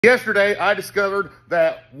Yesterday, I discovered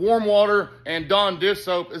that warm water and Dawn dish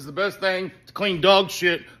soap is the best thing to clean dog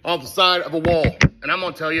shit off the side of a wall. And I'm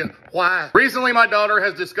gonna tell you why. Recently, my daughter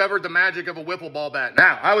has discovered the magic of a wiffle ball bat.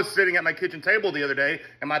 Now, I was sitting at my kitchen table the other day,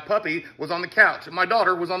 and my puppy was on the couch, and my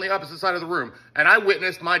daughter was on the opposite side of the room. And I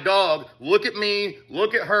witnessed my dog look at me,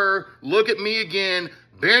 look at her, look at me again,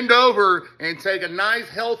 bend over and take a nice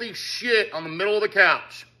healthy shit on the middle of the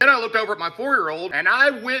couch. Then I looked over at my 4-year-old and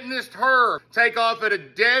I witnessed her take off at a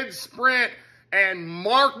dead sprint and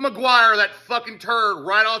Mark McGuire that fucking turd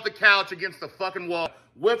right off the couch against the fucking wall.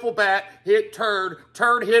 Wiffle bat hit turd,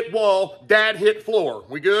 turd hit wall, dad hit floor.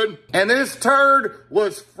 We good? And this turd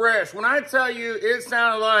was fresh. When I tell you, it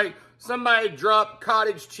sounded like somebody dropped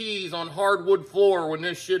cottage cheese on hardwood floor when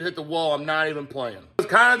this shit hit the wall. I'm not even playing. It was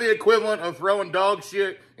kind of the equivalent of throwing dog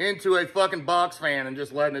shit into a fucking box fan and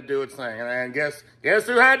just letting it do its thing. And guess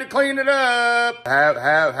who had to clean it up?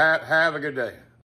 Have a good day.